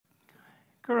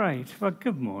Great. Well,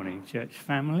 good morning, church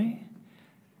family.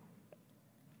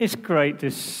 It's great to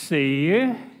see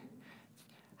you.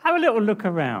 Have a little look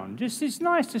around. It's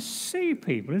nice to see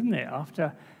people, isn't it,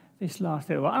 after this last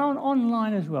little while.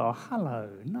 Online as well.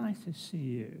 Hello. Nice to see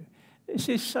you. This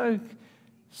is so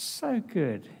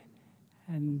good.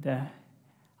 And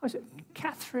was it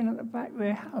Catherine at the back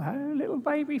there? Hello, little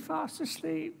baby fast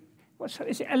asleep.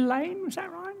 Is it Elaine? Was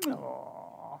that right?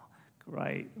 Oh,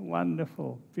 great.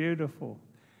 Wonderful. Beautiful.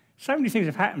 So many things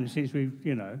have happened since we've,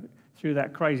 through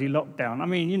that crazy lockdown. I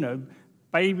mean,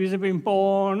 babies have been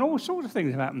born, all sorts of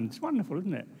things have happened. It's wonderful,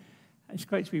 isn't it? It's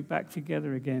great to be back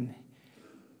together again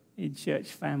in church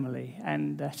family.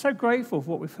 And so grateful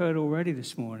for what we've heard already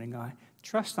this morning. I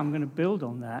trust I'm going to build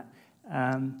on that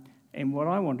in what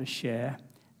I want to share.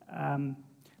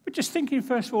 But just thinking,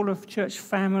 first of all, of church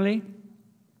family,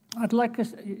 I'd like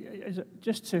us to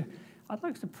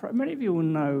pray. Many of you will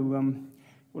know...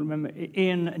 We'll remember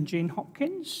Ian and Jean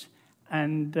Hopkins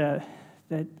and their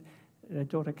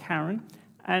daughter Karen.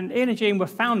 And Ian and Jean were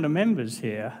founder members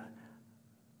here.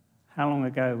 How long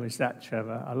ago was that,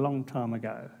 Trevor? A long time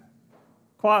ago.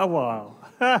 Quite a while.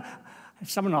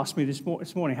 Someone asked me this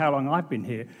morning how long I've been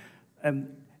here.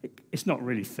 It's not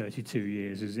really 32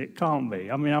 years, is it? Can't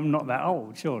be. I mean, I'm not that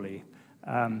old, surely.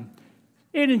 Ian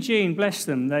and Jean, bless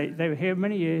them, they were here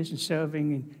many years and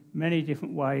serving in many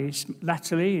different ways,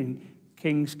 latterly in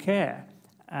King's Care,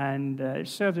 and it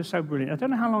served us so brilliant. I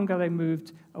don't know how long ago they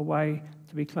moved away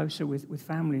to be closer with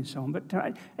family and so on, but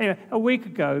anyway, a week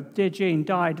ago, dear Jean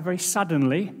died very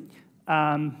suddenly,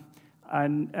 that's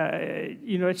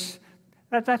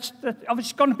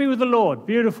obviously gone to be with the Lord.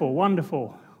 Beautiful,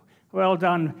 wonderful, well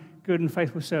done, good and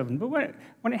faithful servant. But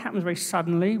when it happens very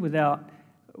suddenly, without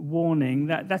warning,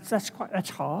 that's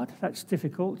hard, that's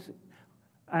difficult,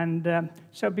 and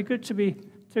so it'd be good to be.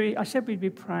 I said we'd be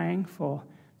praying for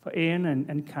Ian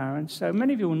and Karen. So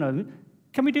many of you will know them.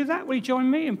 Can we do that? Will you join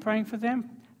me in praying for them?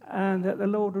 And that the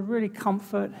Lord would really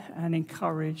comfort and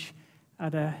encourage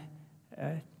at a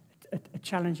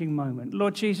challenging moment.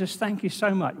 Lord Jesus, thank you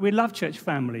so much. We love church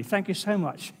family. Thank you so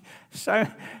much. So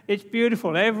it's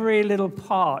beautiful. Every little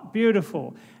part,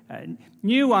 beautiful.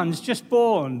 New ones just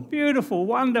born. Beautiful,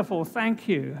 wonderful. Thank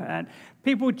you. And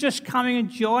people just coming and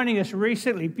joining us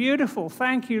recently. Beautiful.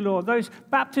 Thank you, Lord. Those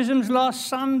baptisms last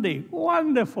Sunday.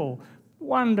 Wonderful.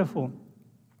 Wonderful.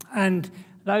 And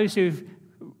those who've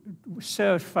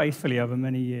served faithfully over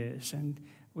many years. And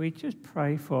we just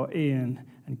pray for Ian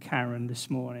and Karen this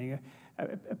morning.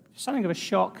 Something of a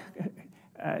shock.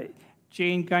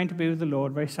 Jean going to be with the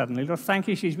Lord very suddenly. Lord, thank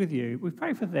you she's with you. We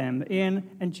pray for them, Ian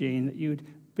and Jean, that you would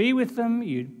be with them,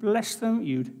 you'd bless them,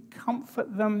 you'd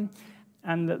comfort them,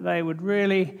 and that they would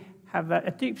really have a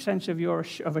deep sense of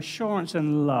assurance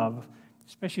and love,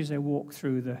 especially as they walk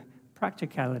through the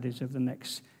practicalities of the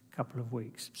next couple of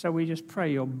weeks. So we just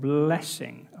pray your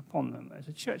blessing upon them. As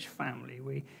a church family,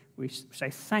 we say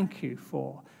thank you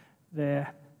for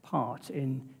their part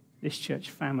in this church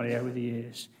family over the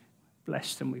years.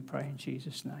 Bless them, we pray in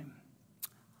Jesus' name.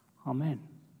 Amen.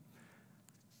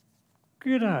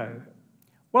 Good-o.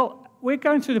 Well, we're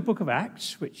going through the book of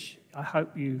Acts, which I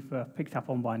hope you've picked up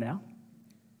on by now.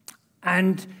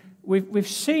 And we've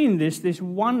seen this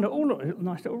wonderful,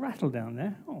 nice little rattle down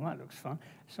there. Oh, that looks fun.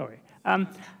 Sorry.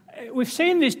 We've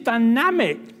seen this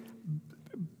dynamic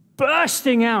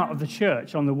bursting out of the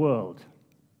church on the world.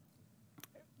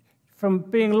 From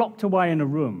being locked away in a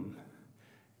room,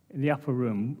 in the upper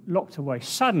room, locked away,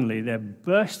 suddenly they're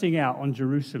bursting out on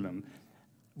Jerusalem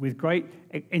with great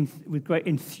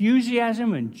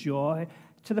enthusiasm and joy,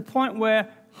 to the point where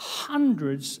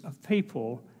hundreds of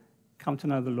people come to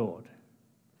know the Lord.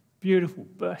 Beautiful,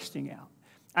 bursting out.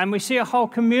 And we see a whole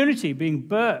community being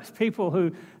birthed, people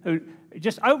who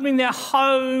just opening their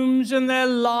homes and their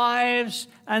lives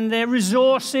and their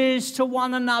resources to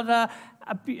one another,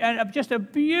 and just a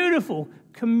beautiful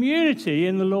community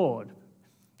in the Lord.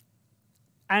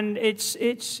 And it's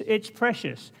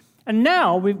precious. And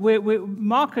now,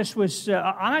 Marcus was,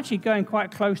 I'm actually going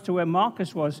quite close to where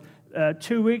Marcus was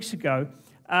 2 weeks ago.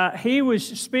 He was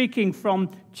speaking from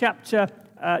chapter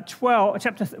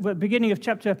 12, beginning of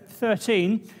chapter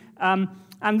 13.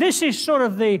 And this is sort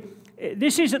of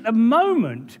this is at the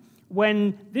moment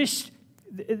when this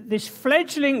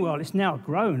fledgling, well, it's now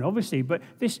grown, obviously, but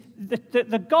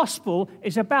the gospel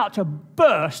is about to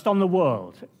burst on the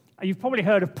world. You've probably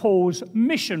heard of Paul's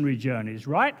missionary journeys,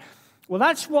 right? Well,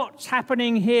 that's what's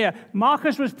happening here.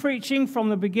 Marcus was preaching from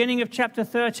the beginning of chapter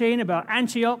 13 about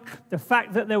Antioch, the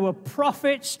fact that there were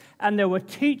prophets and there were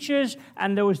teachers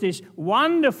and there was this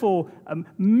wonderful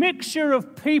mixture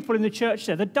of people in the church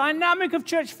there. The dynamic of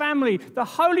church family, the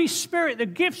Holy Spirit, the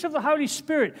gifts of the Holy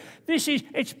Spirit.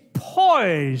 It's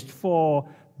poised for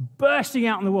bursting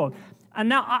out in the world. And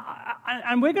now,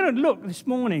 and we're going to look this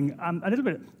morning a little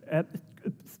bit at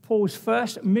Paul's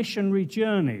first missionary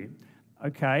journey.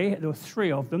 Okay, there were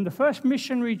 3 of them. The first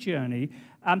missionary journey,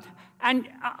 and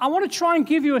I want to try and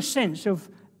give you a sense of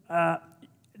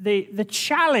the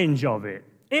challenge of it.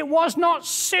 It was not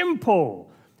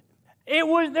simple. There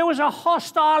was a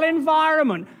hostile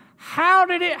environment. How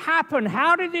did it happen?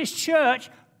 How did this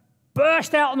church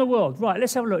burst out in the world? Right,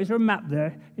 let's have a look. Is there a map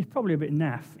there? It's probably a bit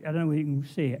naff. I don't know whether you can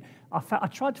see it. I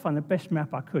tried to find the best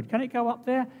map I could. Can it go up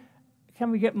there? Can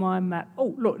we get my map?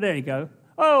 Oh, look, there you go.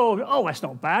 Oh, that's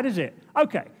not bad, is it?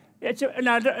 Okay.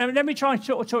 Now, let me try and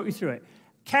talk you through it.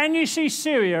 Can you see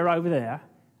Syria over there?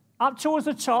 Up towards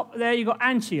the top, there you've got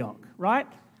Antioch, right?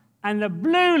 And the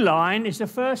blue line is the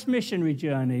first missionary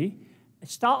journey.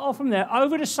 Start off from there,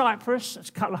 over to Cyprus, that's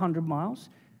a couple of 100 miles,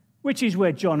 which is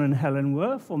where John and Helen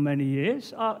were for many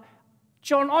years.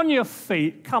 John, on your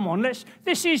feet, come on, this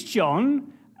is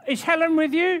John. Is Helen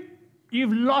with you?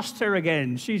 You've lost her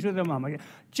again. She's with her mum again.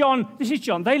 John, this is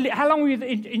John. How long were you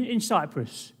in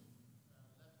Cyprus?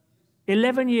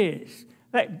 11 years.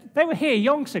 They were here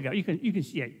yonks ago. You can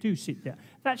do sit there.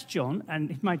 That's John, and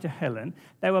he's married to Helen.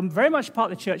 They were very much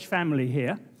part of the church family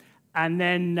here. And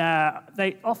then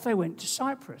they went to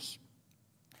Cyprus.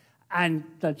 And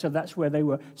so that's where they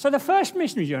were. So the first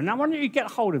missionary journey, now I want you to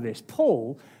get hold of this.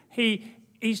 Paul,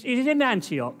 he's in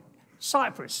Antioch,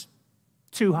 Cyprus,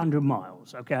 200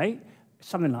 miles, okay?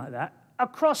 Something like that.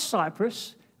 Across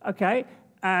Cyprus, okay,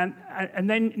 and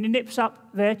then it nips up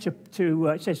there to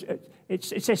it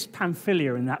says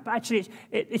Pamphylia in that, but actually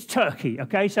it's Turkey,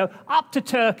 okay? So up to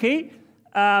Turkey,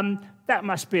 that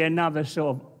must be another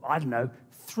sort of, I don't know,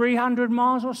 300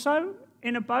 miles or so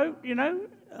in a boat, you know?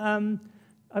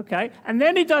 Okay, and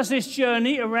then he does this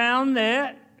journey around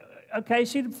there, okay,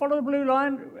 follow the blue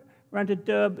line, around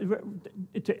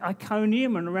to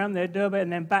Iconium and around there, Derbe,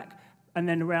 and then back, and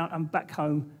then around and back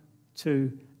home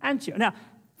to Antioch. Now,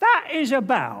 that is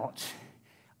about,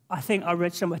 I think I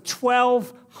read somewhere,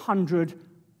 1,200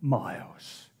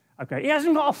 miles. Okay, he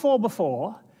hasn't got a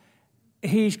 4x4.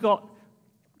 He's got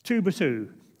 2x2.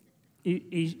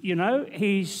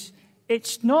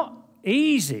 It's not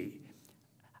easy.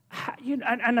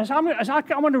 And as I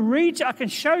want to read, I can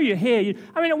show you here.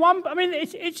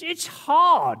 It's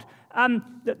hard.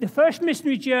 The first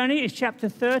missionary journey is chapter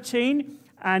 13,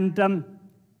 and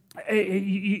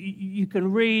you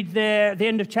can read there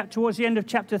towards the end of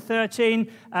chapter 13.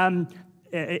 Where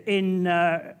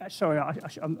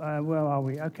are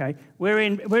we? Okay, we're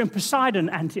in Pisidian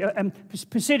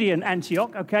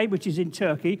Antioch, okay, which is in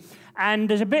Turkey, and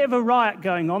there's a bit of a riot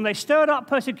going on. They stirred up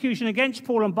persecution against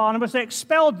Paul and Barnabas. They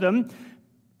expelled them,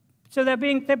 so they've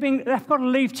got to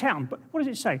leave town. But what does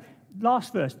it say?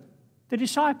 Last verse: the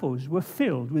disciples were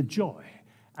filled with joy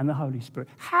and the Holy Spirit.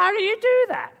 How do you do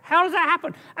that? How does that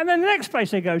happen? And then the next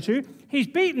place they go to, he's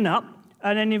beaten up,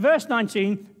 and then in verse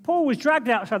 19. Paul was dragged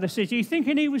outside the city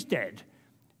thinking he was dead.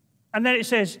 And then it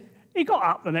says, he got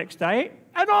up the next day,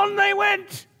 and on they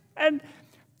went. And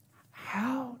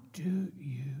how do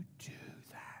you do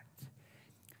that?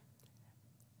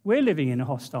 We're living in a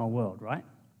hostile world, right?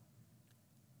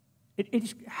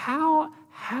 How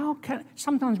can,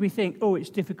 sometimes we think, oh, it's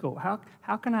difficult.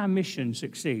 How can our mission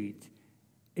succeed?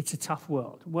 It's a tough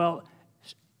world. Well,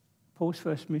 Paul's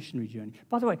first missionary journey.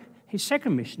 By the way, his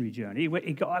second missionary journey,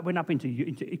 he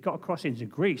got across into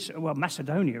Greece, well,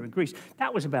 Macedonia and Greece.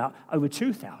 That was about over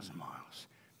 2,000 miles.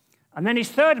 And then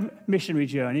his third missionary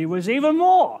journey was even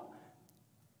more.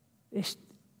 This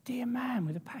dear man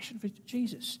with a passion for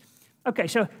Jesus. Okay,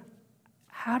 so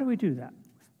how do we do that?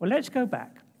 Well, let's go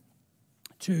back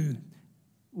to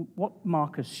what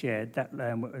Marcus shared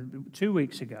 2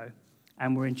 weeks ago.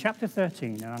 And we're in chapter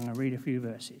 13, and I'm going to read a few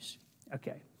verses.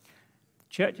 Okay.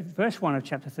 Verse 1 of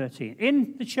chapter 13.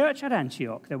 In the church at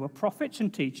Antioch, there were prophets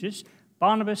and teachers: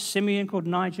 Barnabas, Simeon called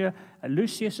Niger,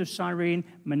 Lucius of Cyrene,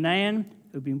 Manaen,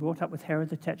 who'd been brought up with Herod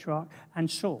the Tetrarch, and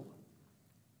Saul.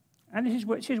 And this is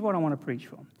what I want to preach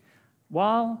from.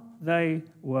 While they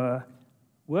were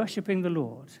worshipping the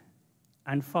Lord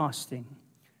and fasting,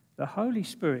 the Holy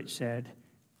Spirit said,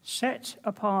 "Set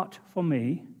apart for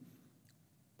me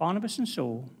Barnabas and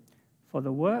Saul for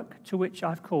the work to which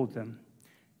I've called them."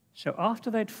 So after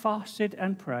they'd fasted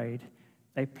and prayed,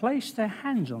 they placed their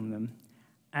hands on them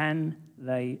and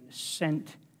they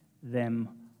sent them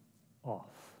off.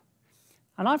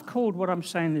 And I've called what I'm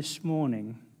saying this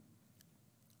morning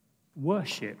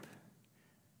worship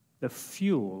the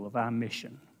fuel of our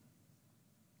mission.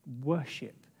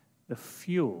 Worship the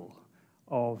fuel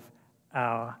of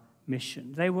our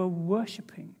mission. They were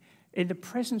worshiping in the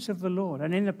presence of the Lord,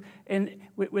 and there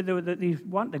were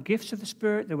the gifts of the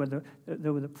Spirit. There were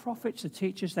the prophets, the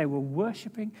teachers. They were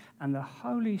worshiping, and the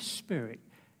Holy Spirit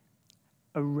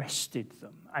arrested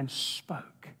them and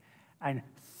spoke and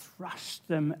thrust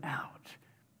them out.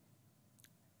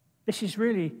 This is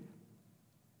really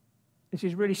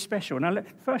special. Now,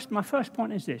 my first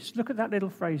point is this. Look at that little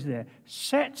phrase there.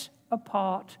 Set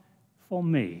apart for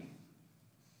me.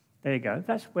 There you go.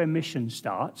 That's where mission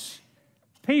starts.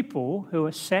 People who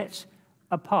are set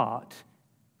apart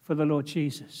for the Lord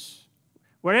Jesus.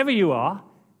 Wherever you are,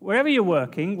 wherever you're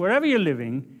working, wherever you're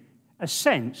living, a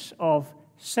sense of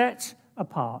set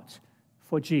apart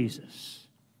for Jesus.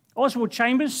 Oswald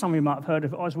Chambers, some of you might have heard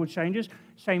of Oswald Chambers.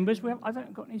 Well, I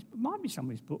don't got his, might be some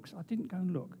of his books. I didn't go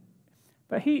and look.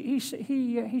 But he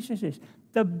says this: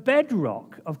 the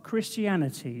bedrock of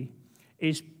Christianity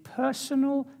is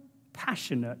personal,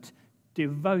 passionate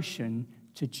devotion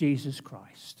to Jesus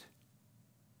Christ.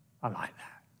 I like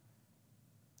that.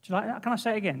 Do you like that? Can I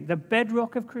say it again? The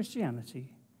bedrock of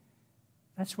Christianity,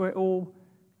 that's where it all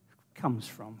comes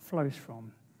from, flows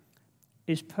from,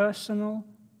 is personal,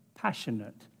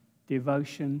 passionate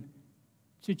devotion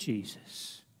to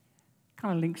Jesus.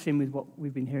 Kind of links in with what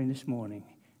we've been hearing this morning.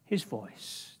 His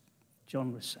voice,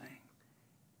 John was saying.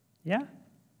 Yeah?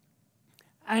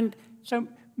 And so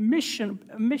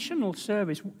missional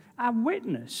service, our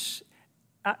witness,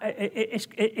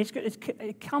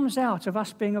 it comes out of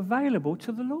us being available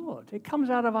to the Lord. It comes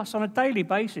out of us on a daily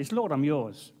basis. Lord, I'm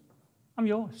yours. I'm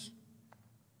yours.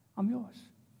 I'm yours.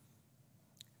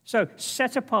 So,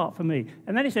 set apart for me.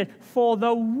 And then he said, for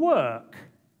the work.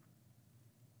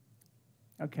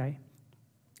 Okay.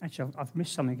 Actually, I've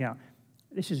missed something out.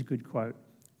 This is a good quote.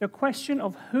 The question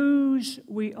of whose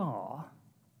we are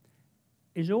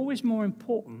is always more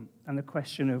important than the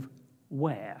question of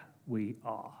where we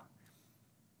are.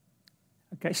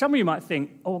 Okay, some of you might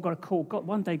think, oh, I've got a call. God,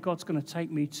 one day God's going to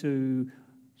take me to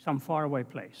some faraway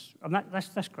place. And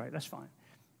that's great, that's fine.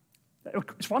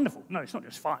 It's wonderful. No, it's not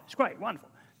just fine. It's great, wonderful.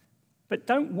 But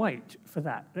don't wait for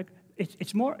that.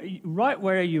 It's more right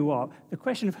where you are. The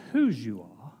question of whose you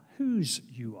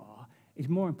are, is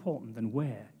more important than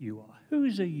where you are.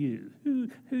 Whose are you? Who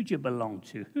do you belong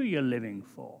to? Who are you living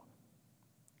for?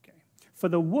 Okay. For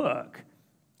the work,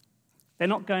 they're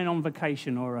not going on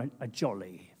vacation or a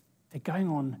jolly. They're going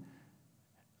on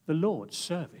the Lord's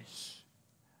service.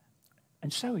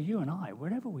 And so are you and I,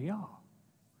 wherever we are.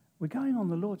 We're going on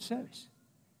the Lord's service.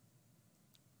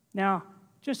 Now,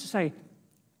 just to say,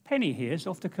 Penny here is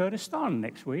off to Kurdistan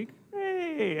next week.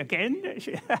 Hey, again.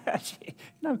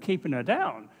 No keeping her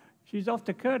down. She's off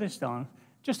to Kurdistan,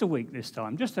 just a week this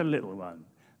time, just a little one.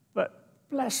 But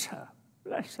bless her,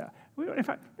 bless her. In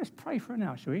fact, let's pray for her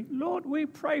now, shall we? Lord, we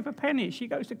pray for Penny. She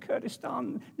goes to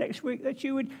Kurdistan next week, that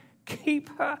you would keep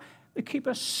her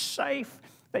safe,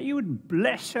 that you would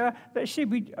bless her, that she'd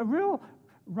be a real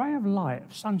ray of light,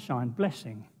 of sunshine,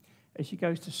 blessing, as she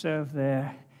goes to serve the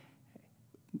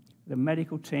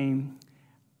medical team.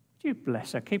 Would you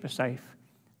bless her, keep her safe,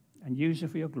 and use her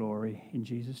for your glory, in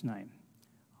Jesus' name.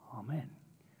 Amen.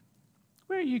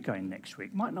 Where are you going next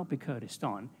week? Might not be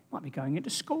Kurdistan. Might be going into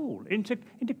school, into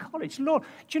college. Lord,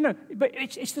 do you know, but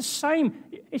it's the same.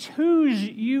 It's whose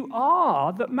you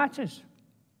are that matters.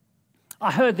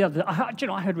 I heard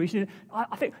recently,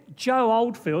 I think Joe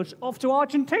Oldfield's off to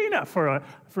Argentina for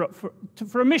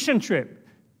a mission trip.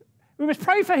 We must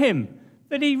pray for him,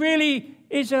 that he really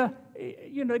is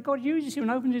God uses him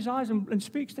and opens his eyes and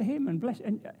speaks to him and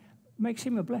makes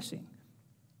him a blessing.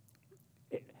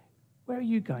 Where are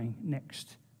you going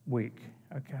next week?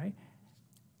 Okay.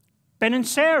 Ben and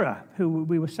Sarah, who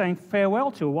we were saying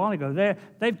farewell to a while ago,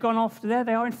 they've gone off there.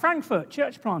 They are in Frankfurt,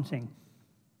 church planting.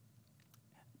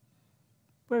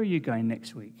 Where are you going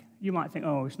next week? You might think,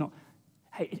 oh, it's not.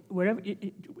 Hey, wherever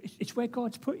it's where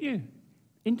God's put you,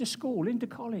 into school, into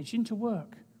college, into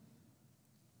work.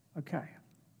 Okay.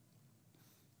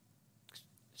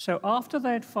 So after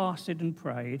they had fasted and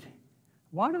prayed,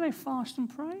 why do they fast and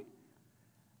pray?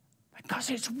 Because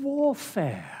it's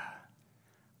warfare.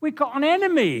 We've got an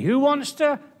enemy who wants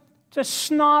to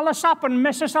snarl us up and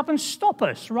mess us up and stop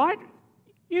us, right?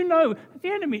 You know, the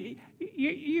enemy,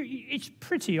 it's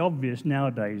pretty obvious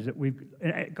nowadays that we've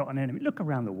got an enemy. Look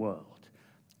around the world.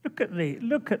 Look at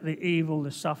the evil,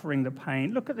 the suffering, the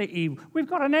pain. Look at the evil. We've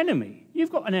got an enemy.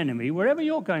 You've got an enemy. Wherever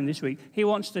you're going this week, he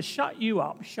wants to shut you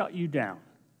up, shut you down.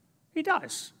 He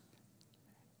does.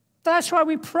 That's why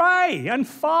we pray and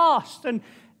fast. And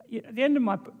at the end of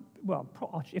my, well,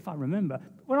 if I remember,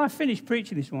 when I finish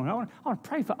preaching this morning, I want to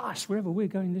pray for us wherever we're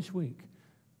going this week.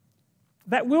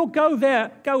 That we'll go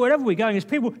wherever we're going as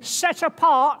people set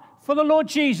apart for the Lord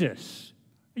Jesus.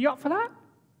 Are you up for that?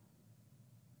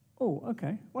 Oh,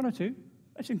 okay. 1 or 2.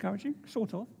 That's encouraging,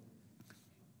 sort of.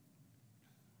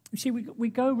 You see, we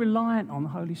go reliant on the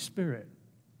Holy Spirit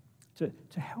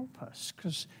to help us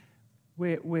because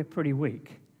we're pretty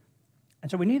weak. And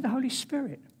so we need the Holy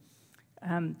Spirit.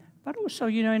 But also,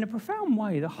 in a profound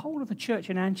way, the whole of the church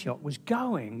in Antioch was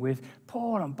going with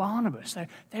Paul and Barnabas.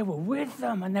 They were with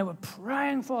them, and they were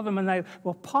praying for them, and they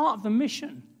were part of the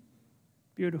mission.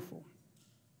 Beautiful.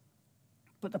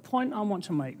 But the point I want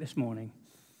to make this morning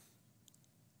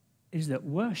is that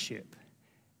worship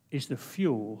is the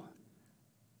fuel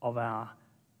of our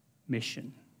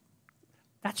mission.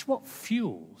 That's what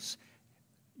fuels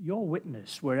your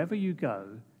witness wherever you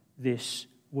go this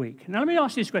week. Now, let me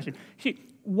ask you this question. See,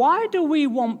 why do we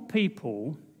want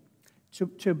people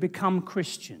to become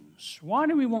Christians? Why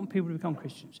do we want people to become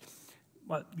Christians?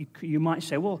 Well, you might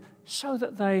say, well, so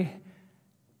that they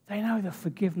know the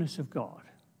forgiveness of God.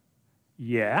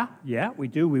 Yeah, we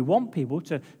do. We want people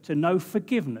to know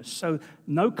forgiveness, so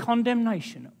no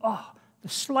condemnation. Oh, the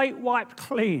slate wiped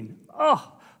clean.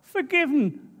 Oh,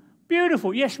 forgiven.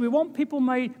 Beautiful. Yes, we want people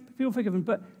feel forgiven,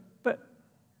 but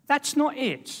that's not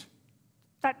it.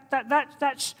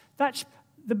 That's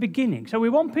the beginning. So we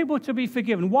want people to be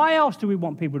forgiven. Why else do we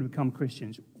want people to become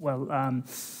Christians? Well,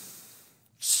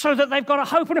 so that they've got a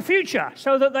hope and a future,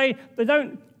 so that they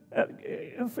don't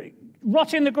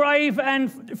rot in the grave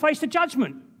and face the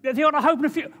judgment. They've got a hope and a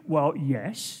future. Well,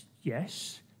 yes,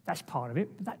 that's part of it,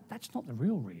 but that's not the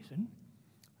real reason.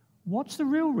 What's the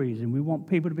real reason we want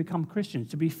people to become Christians?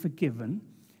 To be forgiven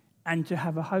and to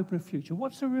have a hope and a future.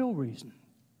 What's the real reason?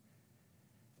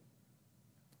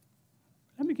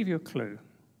 Let me give you a clue.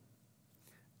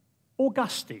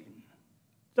 Augustine,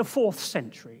 the 4th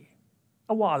century,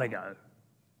 a while ago.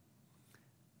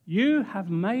 You have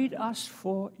made us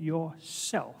for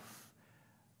yourself,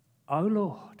 O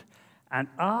Lord, and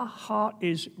our heart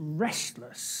is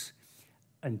restless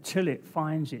until it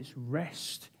finds its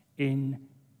rest in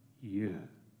you.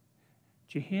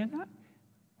 Do you hear that?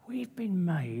 We've been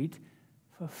made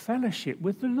for fellowship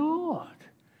with the Lord.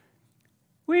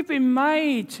 We've been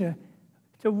made to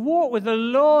walk with the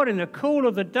Lord in the cool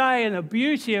of the day and the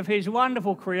beauty of his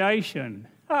wonderful creation.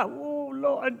 Oh,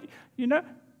 Lord,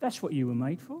 that's what you were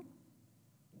made for.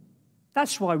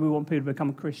 That's why we want people to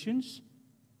become Christians.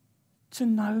 To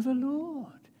know the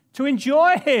Lord, to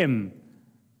enjoy him.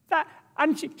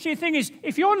 And the thing is,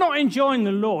 if you're not enjoying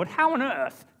the Lord, how on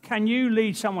earth can you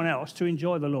lead someone else to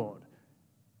enjoy the Lord?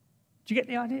 Do you get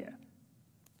the idea?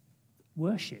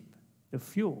 Worship, the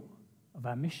fuel of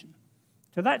our mission.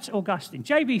 So that's Augustine.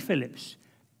 J.B. Phillips,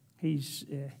 he's,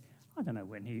 I don't know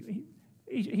when,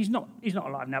 he's not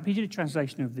alive now, but he did a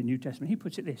translation of the New Testament. He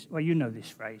puts it this, well, you know this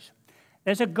phrase.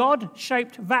 There's a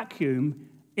God-shaped vacuum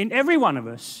in every one of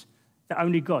us that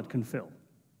only God can fill.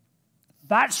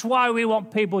 That's why we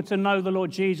want people to know the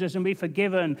Lord Jesus and be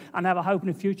forgiven and have a hope in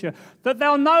the future, that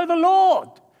they'll know the Lord,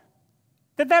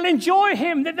 that they'll enjoy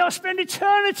him, that they'll spend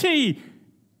eternity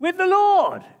with the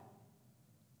Lord.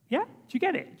 Yeah? Do you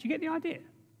get it? Do you get the idea?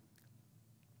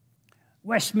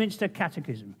 Westminster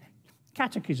Catechism.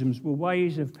 Catechisms were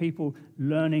ways of people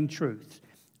learning truth.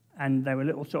 And they were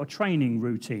little sort of training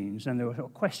routines, and there were sort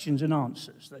of questions and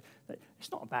answers.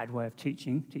 It's not a bad way of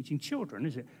teaching children,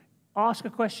 is it? Ask a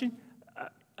question,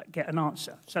 get an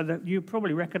answer. So that you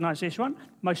probably recognize this one,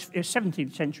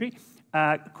 17th century.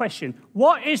 Question,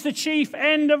 what is the chief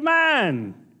end of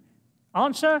man?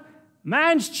 Answer,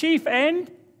 man's chief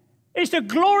end is to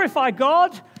glorify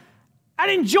God and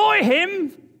enjoy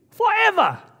him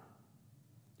forever. Have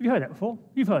you heard that before?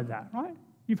 You've heard that, right?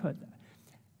 You've heard that.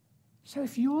 So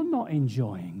if you're not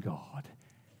enjoying God,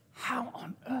 how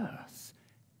on earth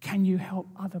can you help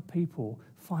other people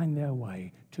find their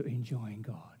way to enjoying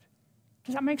God?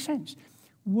 Does that make sense?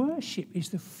 Worship is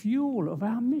the fuel of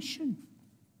our mission.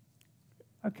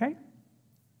 Okay?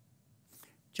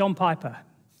 John Piper,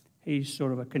 he's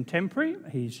sort of a contemporary.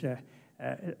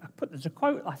 There's a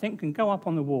quote I think can go up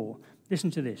on the wall.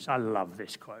 Listen to this. I love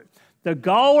this quote. The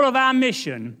goal of our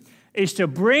mission is to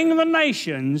bring the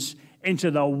nations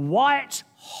into the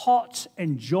white-hot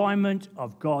enjoyment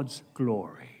of God's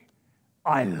glory.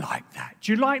 I like that.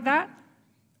 Do you like that?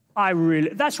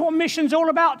 That's what mission's all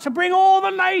about, to bring all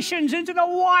the nations into the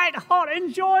white-hot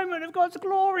enjoyment of God's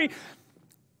glory.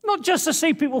 Not just to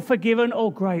see people forgiven,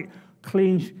 oh great,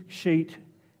 clean sheet.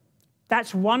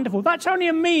 That's wonderful. That's only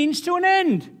a means to an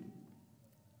end.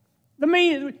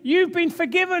 You've been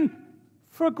forgiven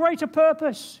for a greater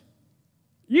purpose.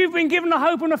 You've been given a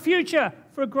hope and a future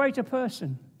for a greater purpose. Do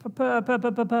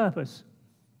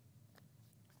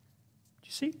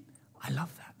you see? I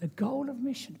love that. The goal of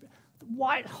mission. The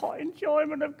white-hot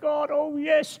enjoyment of God. Oh,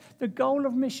 yes. The goal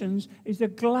of missions is the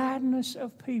gladness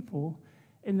of people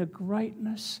in the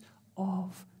greatness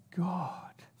of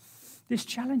God. This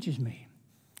challenges me.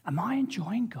 Am I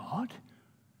enjoying God?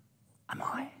 Am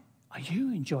I? Are you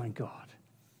enjoying God?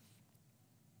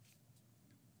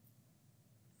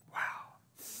 Wow.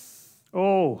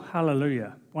 Oh,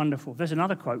 hallelujah. Wonderful. There's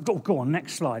another quote. Go on,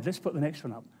 next slide. Let's put the next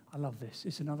one up. I love this.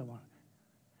 It's another one.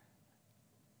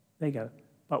 There you go.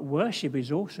 But worship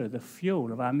is also the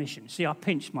fuel of our mission. See, I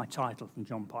pinched my title from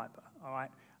John Piper, all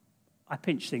right? I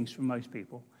pinch things from most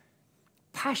people.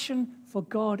 Passion for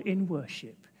God in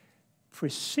worship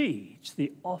precedes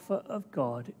the offer of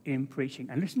God in preaching.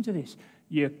 And listen to this.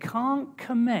 You can't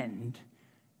commend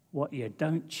what you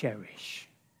don't cherish.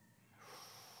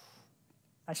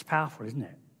 That's powerful, isn't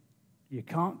it? You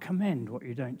can't commend what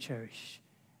you don't cherish.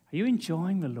 Are you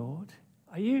enjoying the Lord?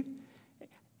 Are you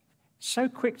so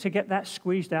quick to get that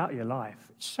squeezed out of your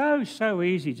life? It's so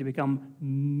easy to become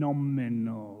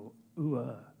nominal.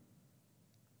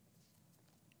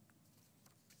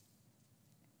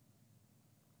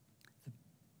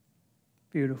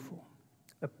 Beautiful.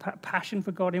 The passion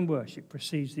for God in worship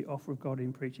precedes the offer of God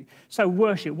in preaching. So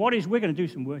worship, we're going to do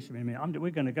some worship in a minute.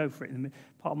 We're going to go for it in a minute.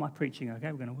 Part of my preaching,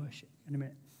 okay? We're going to worship in a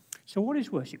minute. So what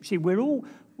is worship? See, we're all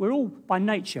by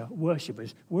nature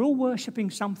worshippers. We're all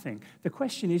worshipping something. The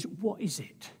question is, what is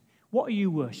it? What are you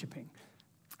worshipping?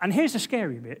 And here's the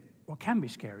scary bit, or can be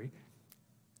scary.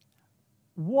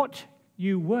 What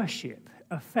you worship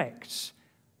affects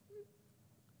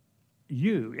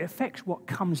you. It affects what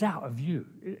comes out of you.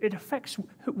 It affects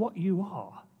what you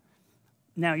are.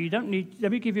 Now, you don't need,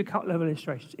 let me give you a couple of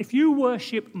illustrations. If you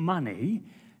worship money,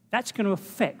 that's going to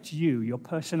affect you, your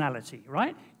personality,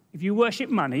 right? If you worship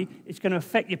money, it's going to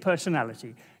affect your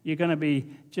personality. You're going to be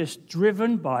just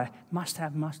driven by must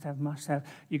have, must have, must have.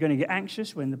 You're going to get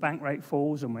anxious when the bank rate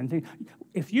falls and when things.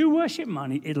 If you worship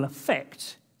money, it'll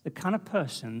affect the kind of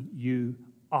person you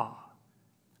are.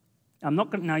 I'm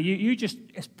not going to, now you just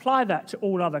apply that to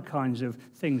all other kinds of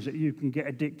things that you can get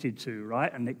addicted to,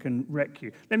 right? And it can wreck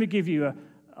you.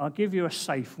 I'll give you a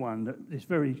safe one that is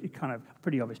very kind of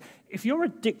pretty obvious. If you're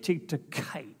addicted to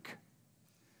cake,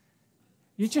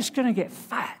 you're just going to get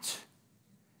fat.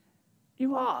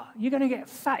 You are. You're going to get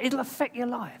fat. It'll affect your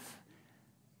life.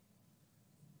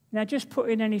 Now, just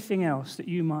put in anything else that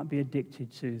you might be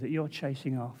addicted to, that you're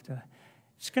chasing after.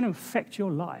 It's going to affect your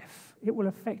life. It will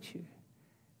affect you.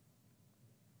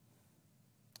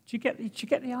 Do you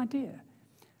get the idea?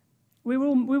 We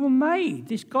were made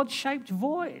this God-shaped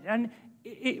void. And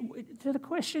so the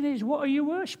question is, what are you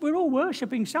worshiping? We're all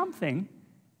worshiping something.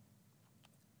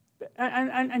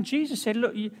 And Jesus said,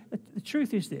 look, the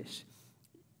truth is this.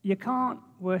 You can't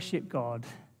worship God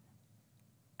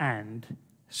and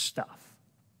stuff,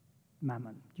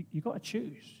 mammon. You've got to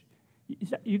choose.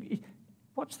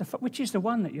 Which is the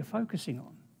one that you're focusing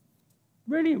on?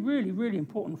 Really, really, really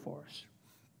important for us.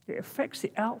 It affects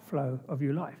the outflow of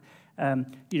your life.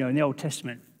 In the Old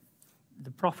Testament,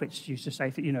 the prophets used to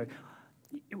say,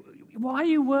 why are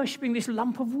you worshipping this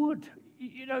lump of wood?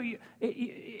 You're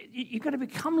going to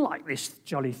become like this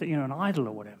jolly thing, an idol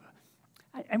or whatever.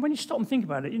 And when you stop and think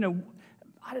about it,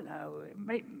 I don't know,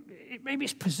 maybe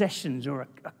it's possessions or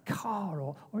a car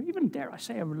or even, dare I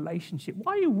say, a relationship.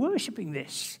 Why are you worshipping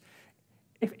this?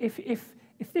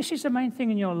 If this is the main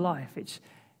thing in your life,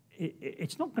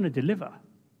 it's not going to deliver.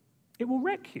 It will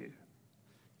wreck you.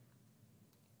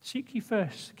 Seek ye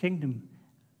first the kingdom,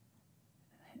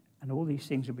 and all these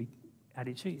things will be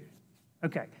added to you.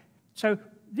 Okay, so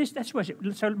that's worship.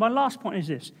 So my last point is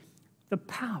this: the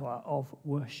power of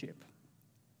worship.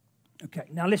 Okay,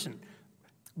 now listen.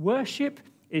 Worship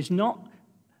is not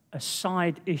a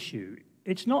side issue.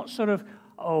 It's not sort of,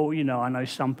 I know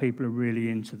some people are really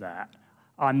into that.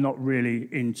 I'm not really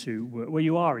into, well,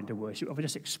 you are into worship. I've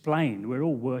just explained. We're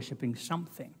all worshiping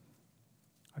something.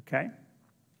 Okay?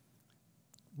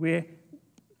 We're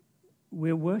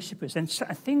worshippers. And so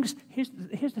things, here's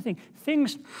the thing.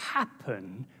 Things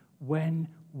happen when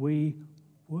we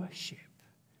worship.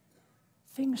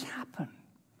 Things happen.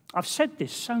 I've said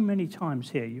this so many times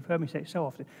here. You've heard me say it so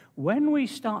often. When we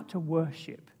start to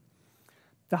worship,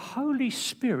 the Holy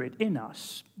Spirit in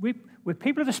us, we're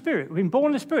people of the Spirit. We've been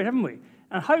born of the Spirit, haven't we?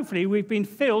 And hopefully we've been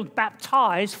filled,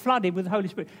 baptized, flooded with the Holy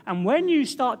Spirit. And when you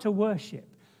start to worship,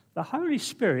 the Holy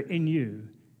Spirit in you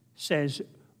says,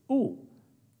 oh,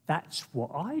 that's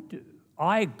what I do.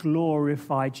 I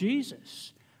glorify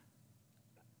Jesus.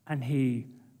 and he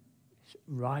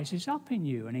rises up in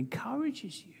you and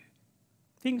encourages you.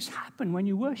 Things happen when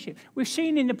you worship. We've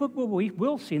seen in the book, well, we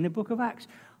will see in the book of Acts,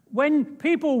 when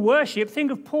people worship,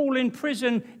 think of Paul in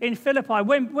prison in Philippi.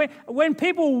 When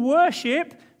people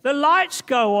worship, the lights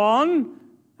go on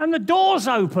and the doors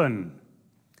open.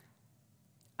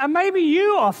 And maybe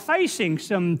you are facing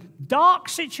some dark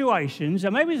situations,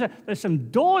 and maybe there's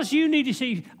some doors you need to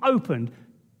see opened.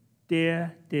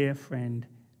 Dear, dear friend,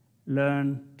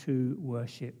 learn to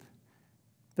worship.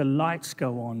 The lights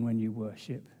go on when you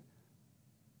worship.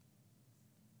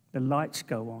 The lights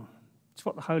go on. It's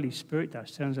what the Holy Spirit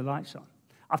does, turns the lights on.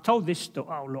 I've told this story.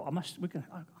 Oh, look, I'm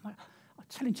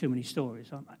telling too many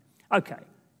stories, aren't I? Okay.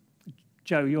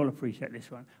 Joe, you'll appreciate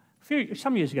this one.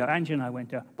 Some years ago, Angie and I went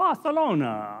to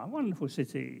Barcelona, a wonderful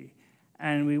city.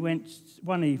 And we went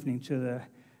one evening to the,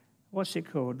 what's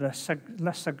it called? La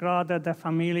Sagrada de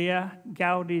Familia,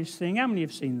 Gaudi's thing. How many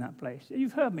have seen that place?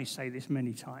 You've heard me say this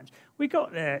many times. We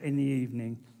got there in the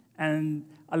evening, and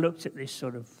I looked at this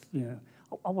sort of,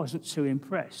 I wasn't too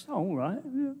impressed. Oh, all right,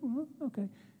 yeah, okay.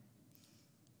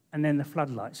 And then the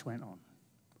floodlights went on.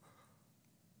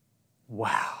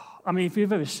 Wow. I mean, if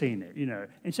you've ever seen it,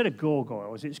 instead of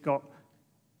gargoyles, it's got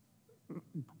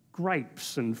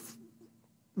grapes and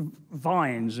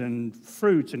vines and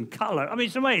fruit and colour. I mean,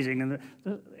 it's amazing. And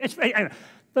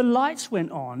the lights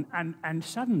went on, and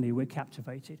suddenly we're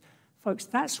captivated. Folks,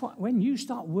 that's what, when you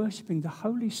start worshipping, the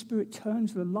Holy Spirit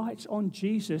turns the lights on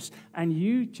Jesus, and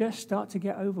you just start to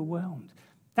get overwhelmed.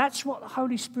 That's what the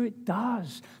Holy Spirit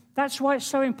does. That's why it's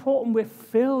so important we're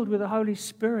filled with the Holy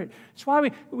Spirit. It's why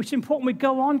it's important we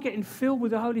go on getting filled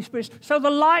with the Holy Spirit. So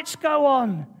the lights go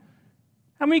on,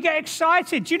 and we get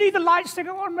excited. Do you need the lights to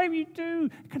go on? Maybe you do.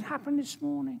 It can happen this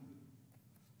morning.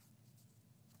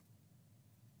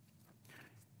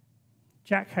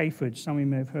 Jack Hayford, some of you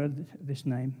may have heard this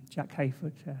name. Jack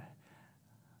Hayford,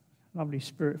 lovely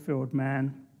spirit-filled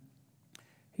man.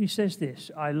 He says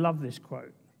this, I love this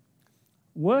quote.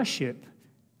 Worship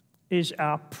is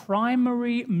our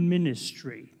primary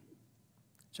ministry.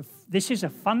 So this is a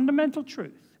fundamental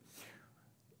truth.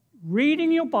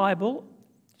 Reading your Bible,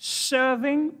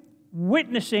 serving,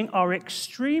 witnessing are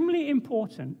extremely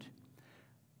important,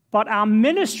 but our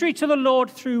ministry to the Lord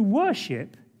through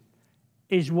worship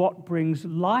is what brings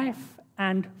life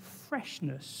and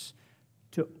freshness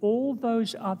to all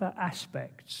those other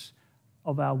aspects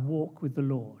of our walk with the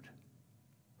Lord.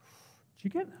 Do you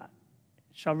get that?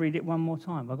 Shall I read it one more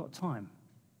time? I've got time.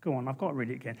 Go on, I've got to read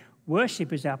it again.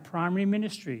 Worship is our primary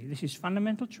ministry. This is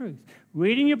fundamental truth.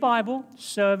 Reading your Bible,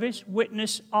 service,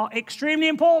 witness are extremely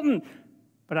important,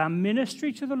 but our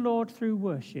ministry to the Lord through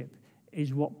worship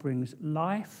is what brings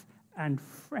life and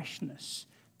freshness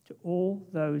to all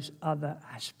those other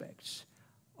aspects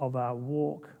of our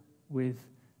walk with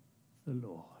the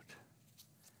Lord.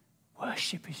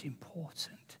 Worship is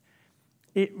important.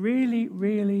 It really,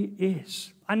 really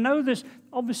is. I know there's,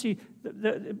 obviously,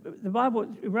 the Bible,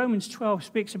 Romans 12,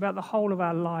 speaks about the whole of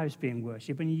our lives being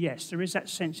worship. And yes, there is that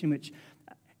sense in which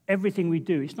everything we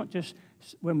do, it's not just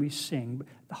when we sing, but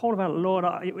the whole of our Lord,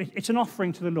 it's an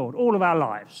offering to the Lord, all of our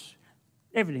lives.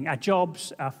 Everything, our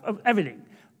jobs, everything.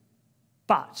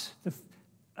 But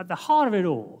at the heart of it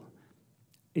all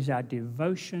is our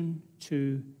devotion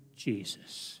to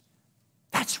Jesus.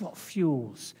 That's what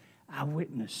fuels our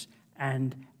witness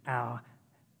and our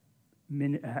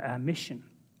mission.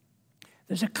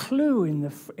 There's a clue in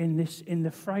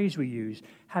the phrase we use,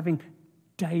 having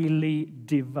daily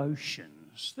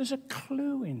devotions. There's a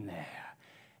clue in there.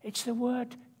 It's the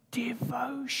word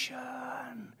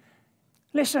devotion.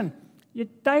 Listen, your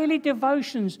daily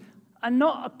devotions are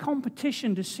not a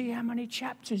competition to see how many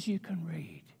chapters you can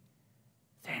read.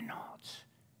 They're not.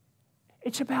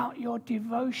 It's about your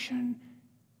devotion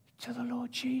to the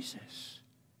Lord Jesus.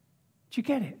 Do you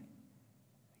get it?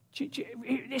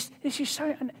 This is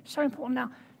so important. Now,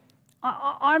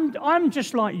 I'm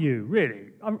just like you,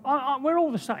 really. We're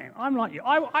all the same. I'm like you.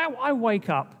 I wake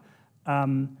up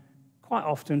quite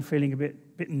often feeling a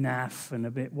bit naff and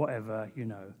a bit whatever,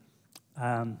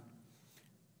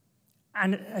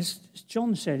 and as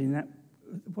John said in that,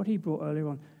 what he brought earlier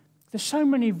on, there's so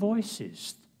many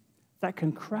voices that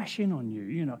can crash in on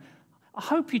you. I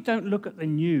hope you don't look at the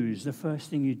news the first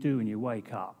thing you do when you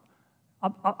wake up.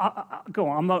 Go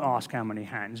on, I'm not asking how many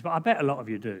hands, but I bet a lot of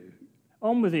you do.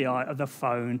 On with the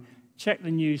phone, check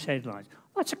the news headlines.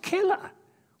 That's a killer.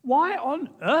 Why on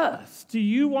earth do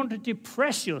you want to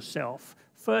depress yourself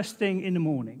first thing in the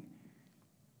morning?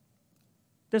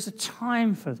 There's a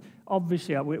time for,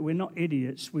 obviously, we're not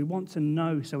idiots. We want to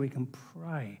know so we can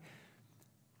pray.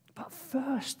 But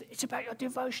first, it's about your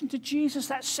devotion to Jesus.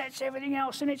 That sets everything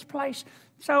else in its place.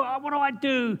 So what do I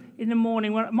do in the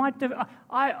morning? I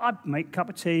make a cup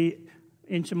of tea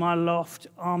into my loft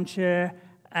armchair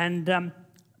and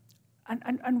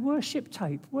worship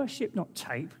tape. Worship, not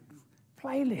tape.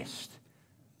 Playlist.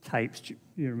 Tapes, do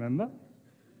you remember?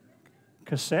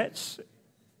 Cassettes.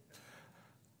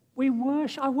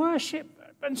 I worship,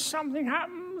 and something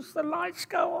happens. The lights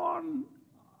go on.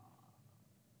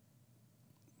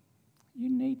 You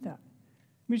need that.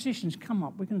 Musicians, come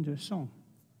up. We're going to do a song.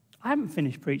 I haven't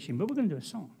finished preaching, but we're going to do a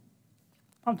song.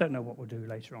 I don't know what we'll do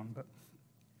later on, but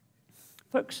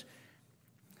folks,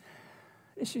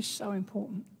 this is so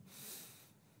important.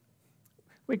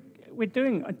 We're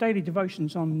doing daily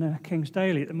devotions on King's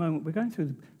Daily at the moment. We're going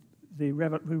through the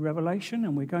Revelation,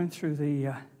 and we're going through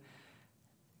the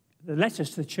letters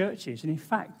to the churches. And in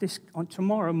fact,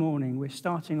 tomorrow morning, we're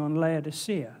starting on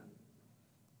Laodicea.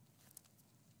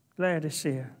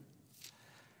 Laodicea.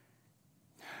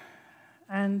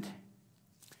 And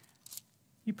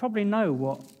you probably know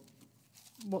what's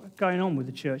going on with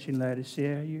the church in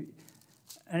Laodicea.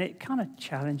 And it kind of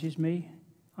challenges me.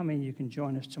 I mean, you can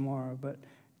join us tomorrow, but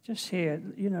just here,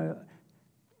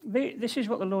 this is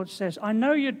what the Lord says. I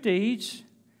know your deeds.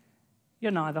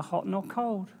 You're neither hot nor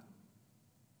cold.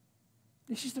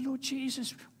 This is the Lord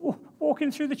Jesus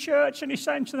walking through the church, and he's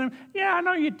saying to them, yeah, I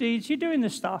know your deeds. You're doing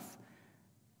this stuff.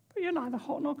 But you're neither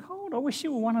hot nor cold. I wish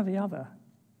you were one or the other.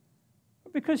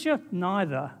 But because you're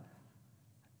neither,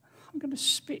 I'm going to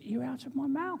spit you out of my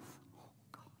mouth.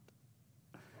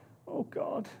 Oh,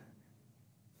 God.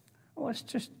 Oh, that's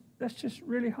just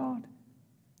really hard.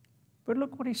 But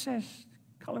look what he says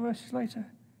a couple of verses later.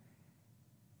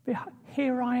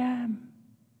 Here I am.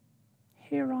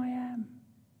 Here I am.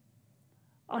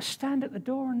 I stand at the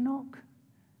door and knock.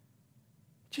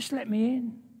 Just let me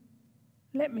in.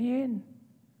 Let me in.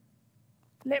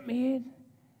 Let me in.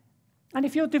 And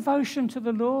if your devotion to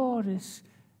the Lord is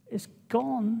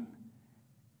gone,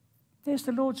 there's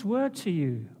the Lord's word to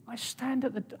you. I stand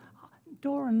at the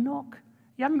door and knock.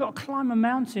 You haven't got to climb a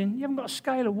mountain. You haven't got to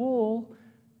scale a wall.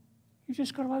 You've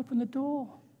just got to open the door.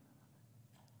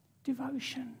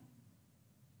 Devotion.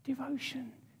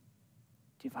 Devotion.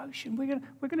 Devotion.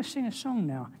 We're going to sing a song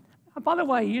now. By the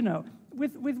way,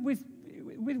 with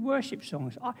worship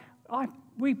songs, a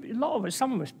lot of us,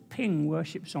 some of us, ping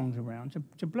worship songs around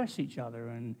to bless each other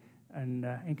and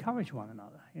encourage one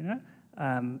another.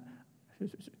 A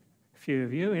few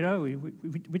of you,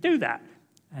 we do that,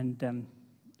 and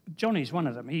Johnny's one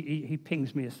of them. He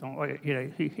pings me a song,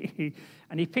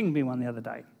 and he pinged me one the other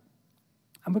day,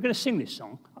 and we're going to sing this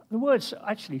song. The words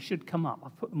actually should come up.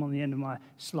 I've put them on the end of my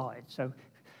slide.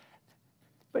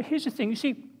 But here's the thing. You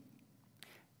see,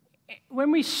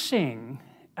 when we sing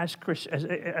as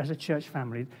a church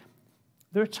family,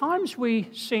 there are times we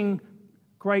sing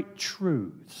great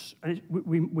truths. And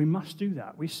we must do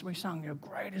that. We sung,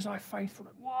 great is thy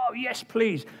faithfulness. Whoa, yes,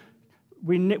 please.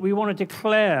 We want to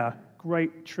declare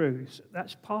great truths.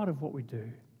 That's part of what we do.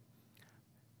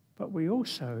 But we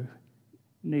also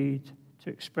need to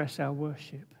express our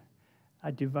worship,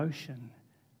 our devotion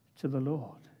to the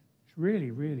Lord. It's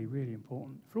really, really, really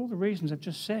important for all the reasons I've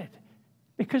just said.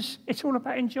 Because it's all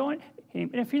about enjoying him.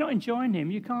 And if you're not enjoying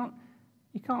him, you can't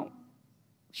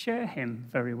share him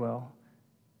very well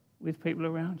with people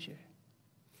around you.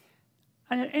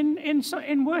 And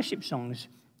in worship songs,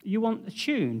 you want the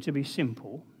tune to be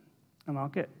simple, and I'll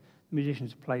get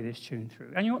musicians to play this tune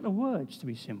through. And you want the words to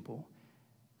be simple,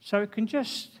 so it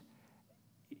just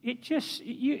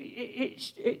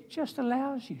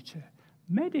allows you to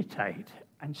meditate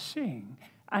and sing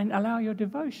and allow your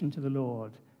devotion to the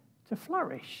Lord to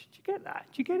flourish. Do you get that?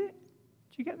 Do you get it?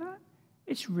 Do you get that?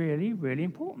 It's really, really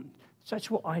important. So that's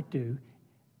what I do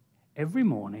every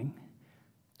morning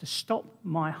to stop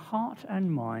my heart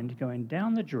and mind going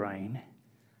down the drain.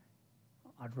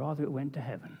 I'd rather it went to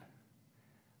heaven.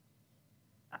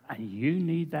 And you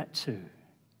need that too.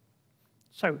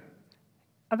 So,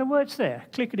 are the words there?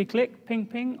 Clickety-click,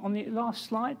 ping-ping on the last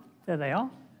slide. There they are.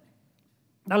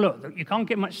 Now look, you can't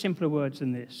get much simpler words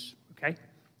than this, okay?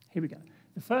 Here we go.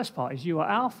 The first part is you are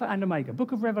Alpha and Omega.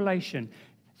 Book of Revelation.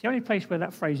 It's the only place where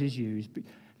that phrase is used.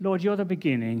 Lord, you're the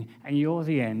beginning and you're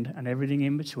the end and everything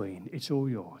in between. It's all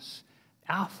yours.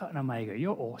 Alpha and Omega.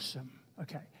 You're awesome.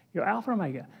 Okay. You're Alpha and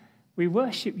Omega. We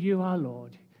worship you, our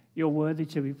Lord. You're worthy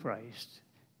to be praised.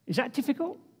 Is that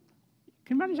difficult?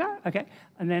 Can you manage that? Okay.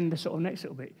 And then the sort of next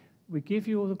little bit. We give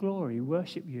you all the glory. We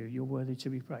worship you. You're worthy to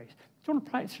be praised. Do you want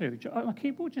to play it through? On my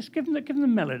keyboard, just give them the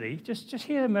melody. Just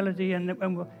hear the melody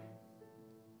and we'll...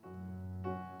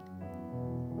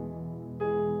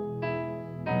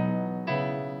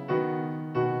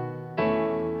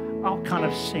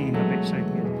 kind of singing a bit so you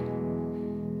can get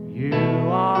it. You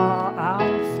are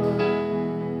Alpha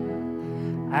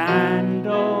and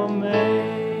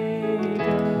Omega.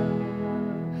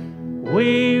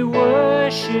 We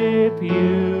worship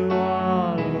you,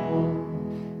 our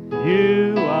Lord.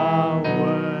 You are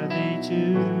worthy to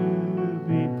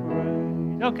be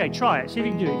praised. Okay, try it. See if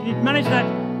you can do it. Can you manage that?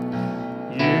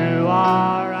 You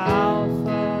are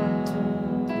Alpha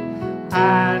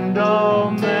and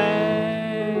Omega.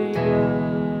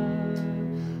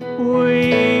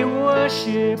 We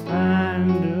worship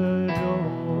and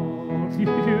adore you.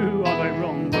 I got it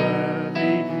wrong.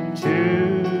 Worthy to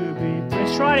be praised.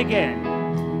 Let's try it again.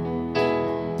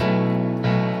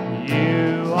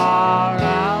 You are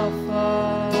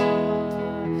Alpha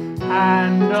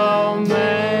and Omega.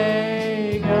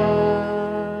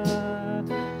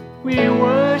 We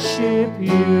worship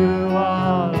you,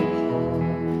 our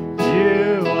Lord.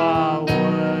 You are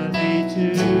worthy to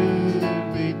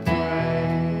be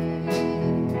praised.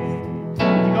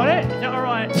 You got it? Is that all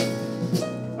right?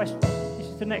 This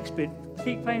is the next bit.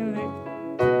 Keep playing with it.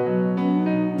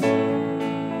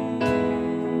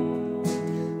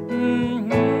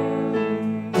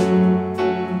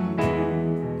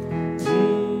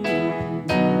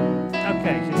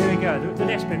 Okay, so here we go. The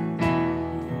next bit.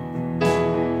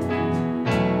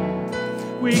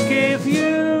 We give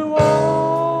you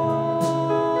all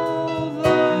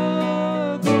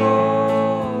the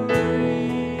glory.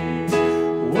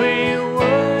 We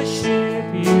worship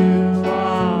you,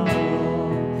 our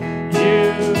Lord. You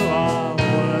are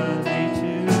worthy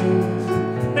to.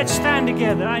 Let's stand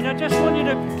together. I just want you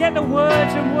to get the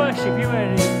words and worship. You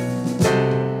ready?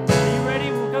 Are you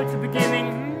ready? We'll go to the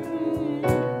beginning.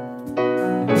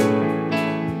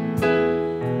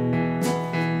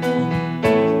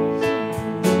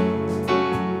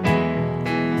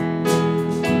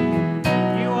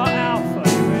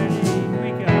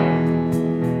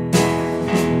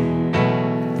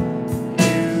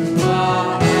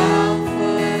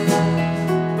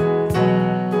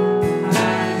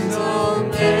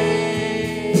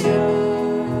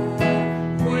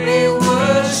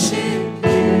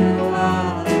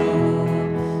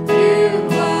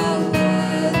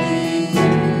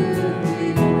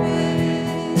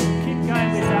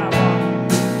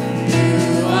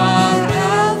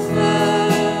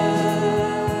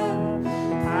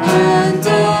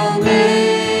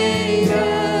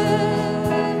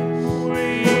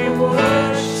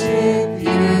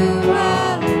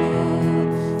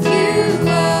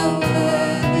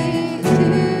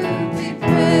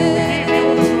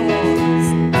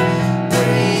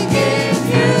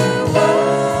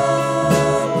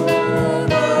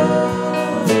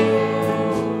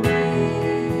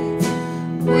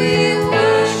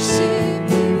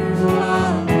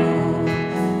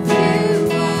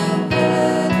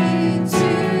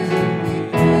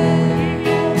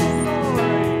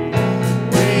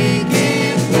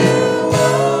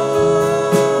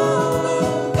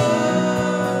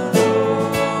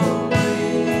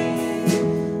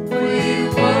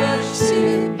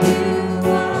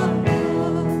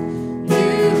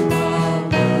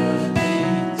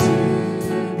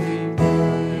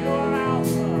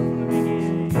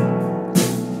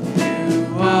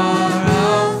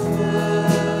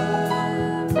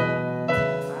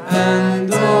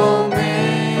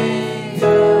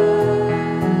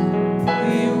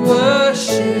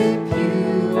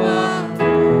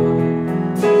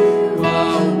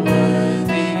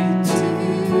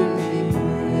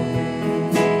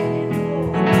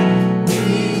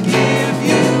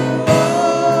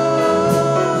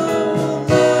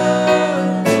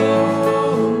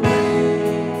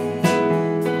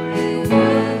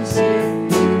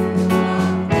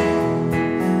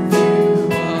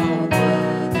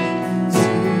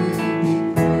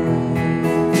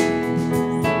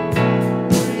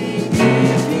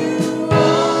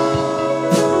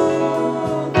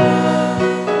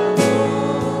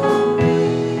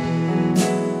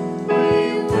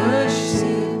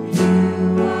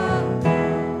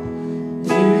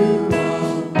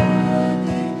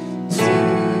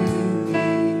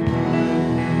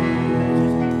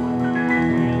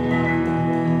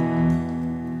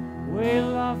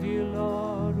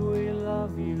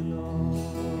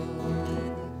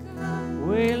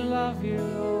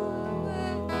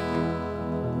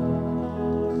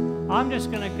 I'm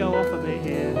just going to go off a bit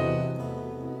here.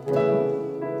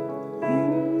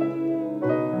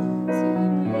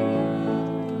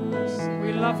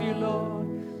 We love you, Lord.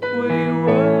 We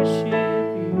worship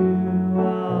you,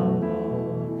 our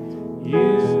Lord.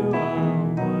 You are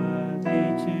worthy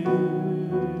to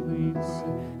be praised.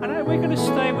 And we're going to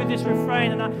stay with this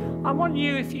refrain. And I want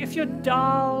you, if you're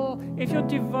dull, if your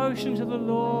devotion to the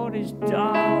Lord is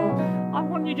dull, I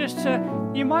want you just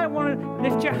to, you might want to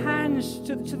lift your hands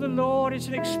to the Lord. It's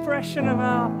an expression of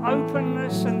our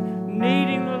openness and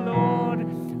needing the Lord.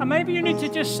 And maybe you need to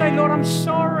just say, Lord, I'm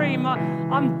sorry,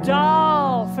 I'm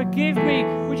dull, forgive me.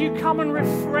 Would you come and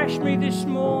refresh me this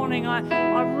morning?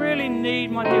 I really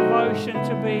need my devotion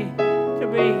to be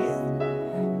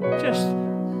just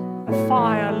a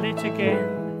fire lit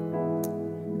again.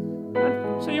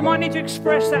 And so you might need to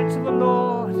express that to the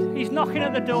Lord. He's knocking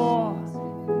at the door.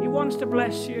 He wants to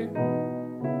bless you.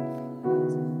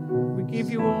 We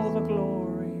give you all the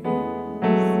glory.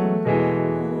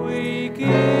 We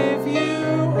give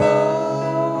you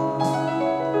all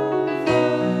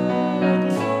the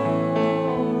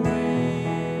glory.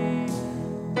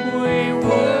 We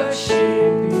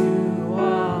worship you,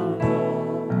 our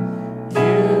Lord.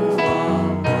 You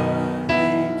are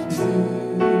worthy to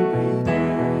be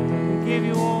praised. We give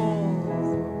you all.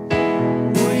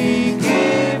 We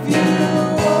give you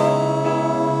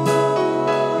all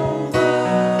the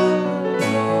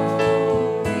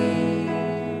glory.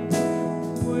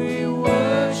 We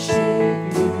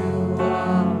worship you,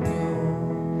 our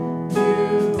Lord.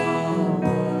 You are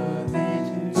worthy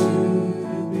to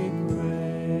be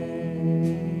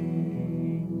praised.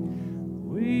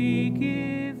 We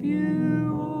give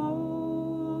you all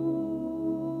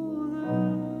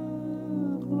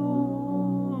the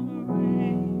glory.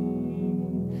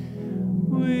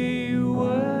 We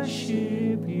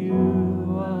worship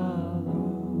you, our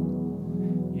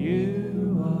Lord.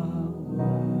 You are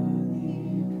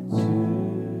worthy to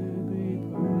be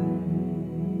praised.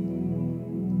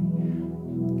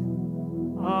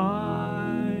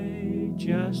 I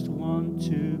just want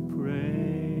to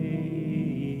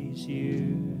praise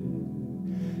you.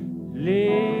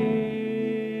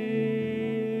 Lift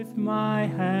my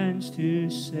hands to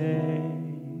say,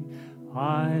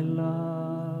 I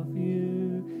love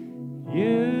you.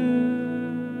 You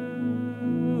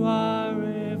are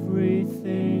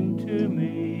everything to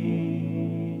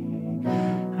me,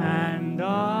 and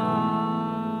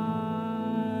I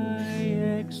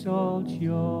exalt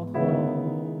your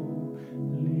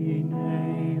holy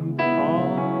name.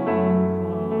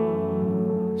 Oh,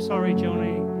 sorry,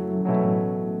 Johnny.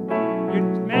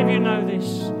 Many of you know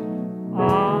this.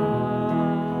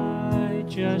 I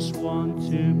just want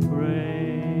to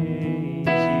praise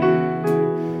you.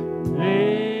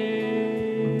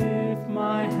 Lift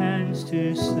my hands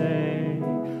to say,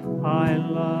 I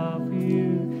love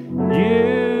you.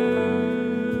 You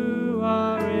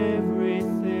are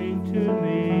everything to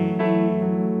me,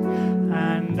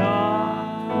 and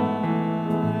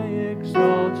I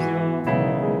exalt your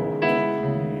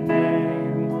holy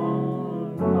name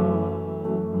on high.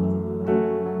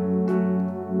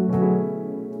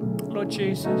 Lord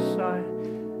Jesus, I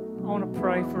want to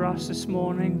pray for us this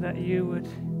morning that you would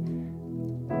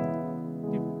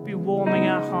be warming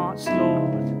our hearts,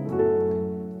 Lord.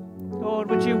 Lord,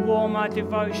 would you warm our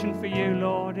devotion for you,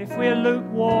 Lord? If we're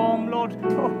lukewarm, Lord,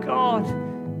 oh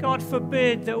God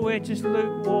forbid that we're just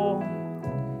lukewarm.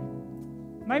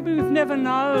 Maybe we've never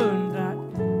known that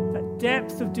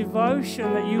depth of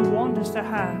devotion that you want us to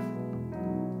have.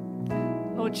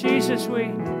 Lord Jesus,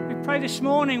 we pray this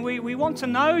morning, we want to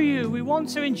know you, we want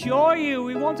to enjoy you,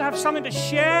 we want to have something to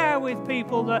share with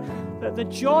people, the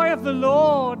joy of the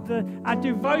Lord, our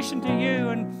devotion to you.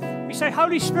 And we say,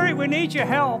 Holy Spirit, we need your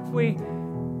help. We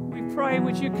pray,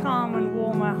 would you come and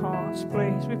warm our hearts,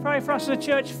 please. We pray for us as a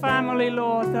church family,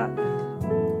 Lord,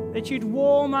 that you'd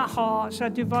warm our hearts, our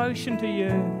devotion to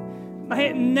you. May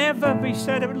it never be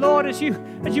said of it, Lord, as you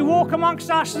walk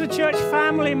amongst us as a church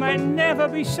family, may it never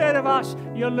be said of us,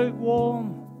 you're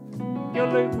lukewarm. You're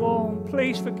lukewarm.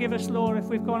 Please forgive us, Lord, if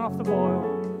we've gone off the boil.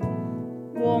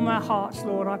 Warm our hearts,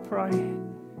 Lord, I pray.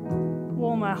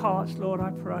 Warm our hearts, Lord,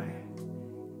 I pray.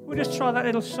 We'll just try that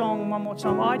little song one more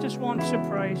time. I just want to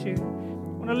praise you. I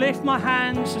want to lift my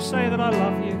hands to say that I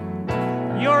love you.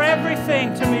 You're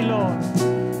everything to me, Lord.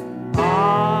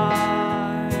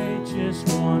 I just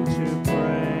want to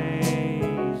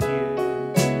praise you.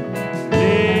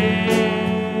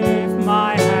 Lift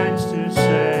my hands to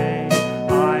say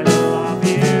I love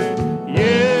you.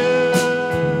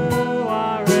 You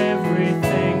are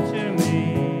everything to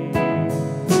me.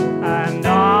 And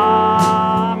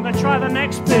I'm going to try the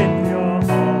next bit. Your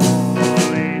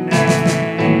holy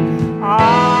name.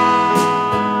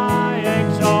 I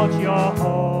exalt your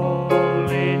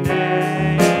holy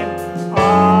name.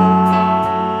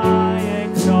 I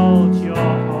exalt your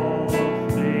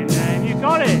holy name. You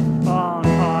got it? On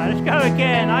high. Let's go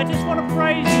again. I just want to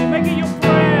praise you. Make it your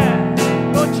prayer.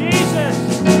 Lord Jesus,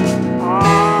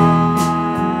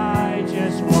 I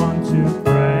just want to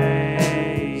praise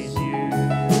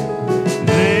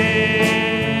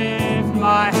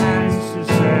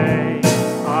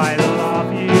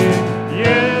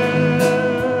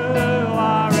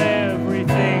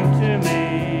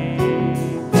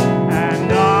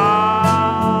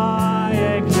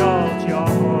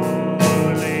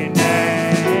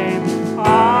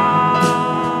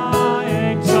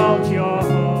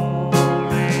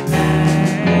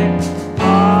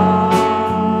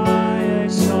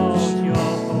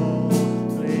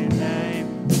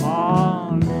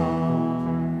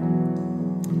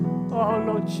Oh,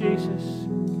 Lord Jesus.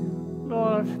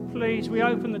 Lord, please, we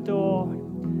open the door.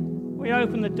 We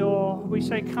open the door. We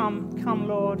say, come, come,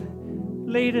 Lord.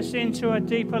 Lead us into a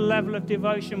deeper level of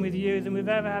devotion with you than we've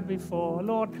ever had before.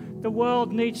 Lord, the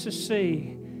world needs to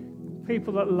see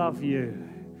people that love you.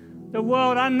 The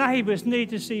world, our neighbours, need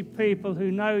to see people who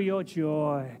know your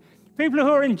joy. People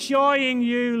who are enjoying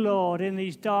you, Lord, in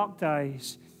these dark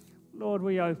days. Lord,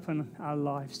 we open our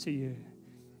lives to you.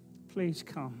 Please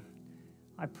come,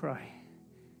 I pray,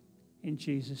 in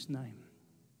Jesus' name.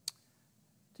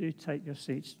 Do take your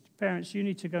seats. Parents, you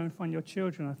need to go and find your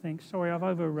children, I think. Sorry, I've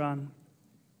overrun.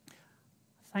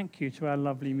 Thank you to our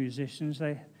lovely musicians.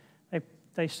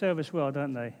 They serve us well,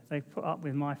 don't they? They put up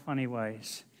with my funny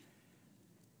ways.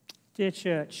 Dear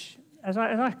church, as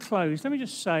I close, let me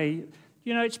just say,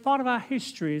 you know, it's part of our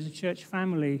history as a church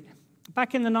family.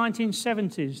 Back in the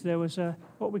 1970s, there was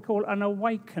what we call an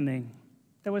awakening.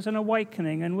 There was an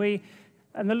awakening,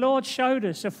 and the Lord showed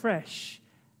us afresh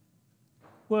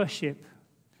worship.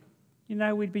 You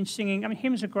know, we'd been singing, I mean,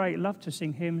 hymns are great, love to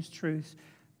sing hymns, truth.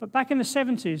 But back in the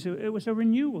 70s, it was a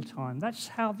renewal time. That's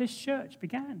how this church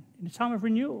began, in a time of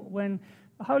renewal, when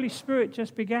the Holy Spirit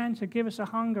just began to give us a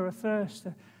hunger, a thirst.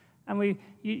 And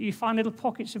you find little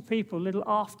pockets of people, little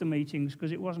after meetings,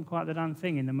 because it wasn't quite the done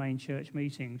thing in the main church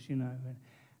meetings, you know.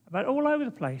 But all over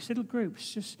the place, little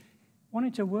groups just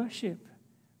wanting to worship.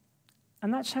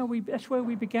 And that's where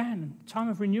we began, a time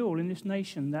of renewal in this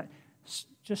nation that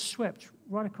just swept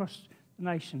right across the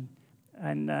nation.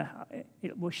 And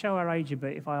it will show our age a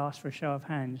bit if I ask for a show of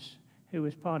hands who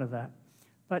was part of that.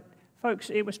 But, folks,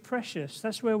 it was precious.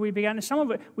 That's where we began. And some of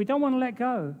it, we don't want to let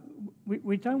go.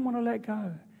 We don't want to let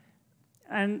go.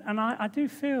 And I do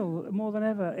feel more than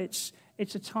ever it's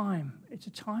a time. It's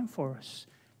a time for us.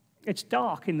 It's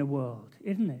dark in the world,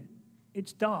 isn't it?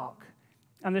 It's dark.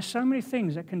 And there's so many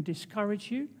things that can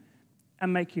discourage you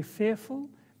and make you fearful.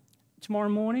 Tomorrow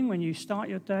morning when you start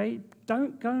your day,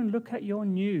 don't go and look at your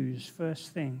news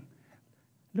first thing.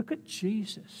 Look at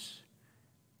Jesus.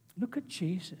 Look at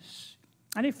Jesus.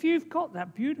 And if you've got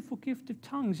that beautiful gift of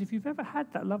tongues, if you've ever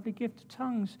had that lovely gift of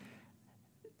tongues,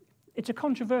 it's a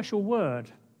controversial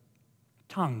word,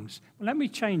 tongues. Well, let me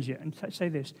change it and say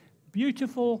this.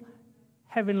 Beautiful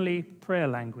heavenly prayer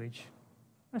language.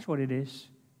 That's what it is.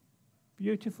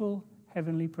 Beautiful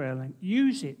heavenly prayer language.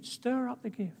 Use it. Stir up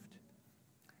the gift.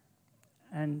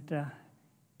 And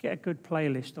get a good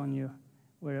playlist on your,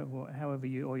 however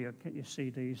you, or get your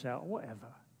CDs out, whatever.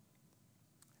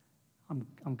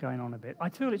 I'm going on a bit. I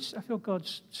feel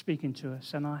God's speaking to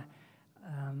us, and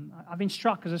I've been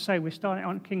struck, as I say, we're starting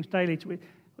on King's Daily.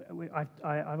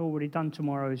 I've already done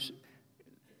tomorrow's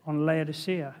on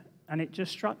Laodicea, and it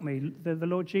just struck me, the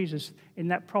Lord Jesus, in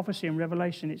that prophecy in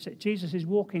Revelation, it's that Jesus is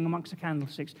walking amongst the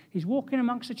candlesticks. He's walking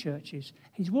amongst the churches.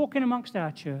 He's walking amongst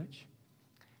our church.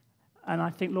 And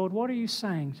I think, Lord, what are you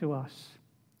saying to us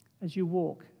as you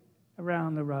walk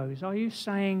around the rows? Are you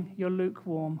saying you're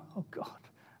lukewarm? Oh, God,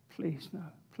 please no,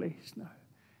 please no,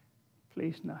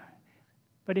 please no.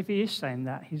 But if he is saying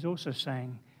that, he's also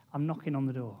saying, I'm knocking on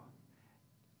the door.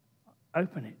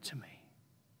 Open it to me.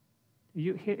 Are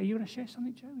you going to share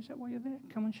something, Joe? Is that why you're there?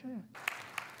 Come and share.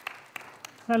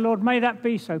 Now, Lord, may that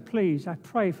be so, please. I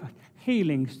pray for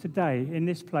healings today in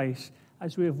this place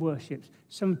as we have worshipped.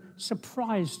 Some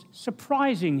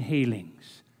surprising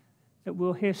healings that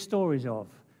we'll hear stories of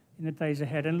in the days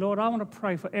ahead. And Lord, I want to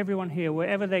pray for everyone here,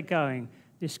 wherever they're going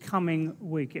this coming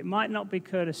week. It might not be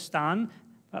Kurdistan,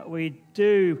 but we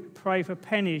do pray for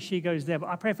Penny as she goes there. But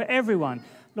I pray for everyone.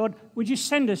 Lord, would you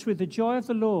send us with the joy of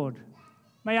the Lord?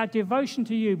 May our devotion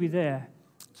to you be there.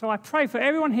 So I pray for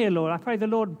everyone here, Lord. I pray the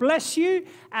Lord bless you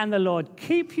and the Lord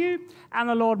keep you and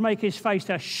the Lord make his face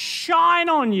to shine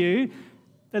on you.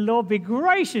 The Lord be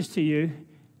gracious to you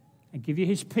and give you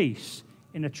his peace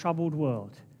in a troubled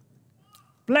world.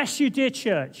 Bless you, dear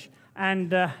church.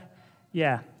 And,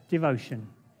 devotion,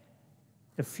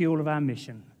 the fuel of our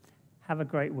mission. Have a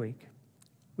great week.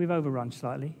 We've overrun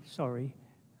slightly. Sorry.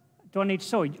 Do I need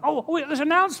sorry? Oh, there's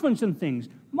announcements and things.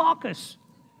 Marcus.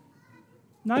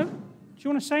 No? Do you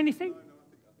want to say anything?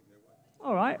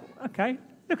 All right. Okay.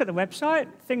 Look at the website,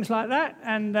 things like that,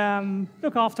 and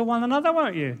look after one another,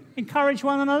 won't you? Encourage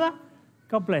one another.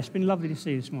 God bless. Been lovely to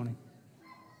see you this morning.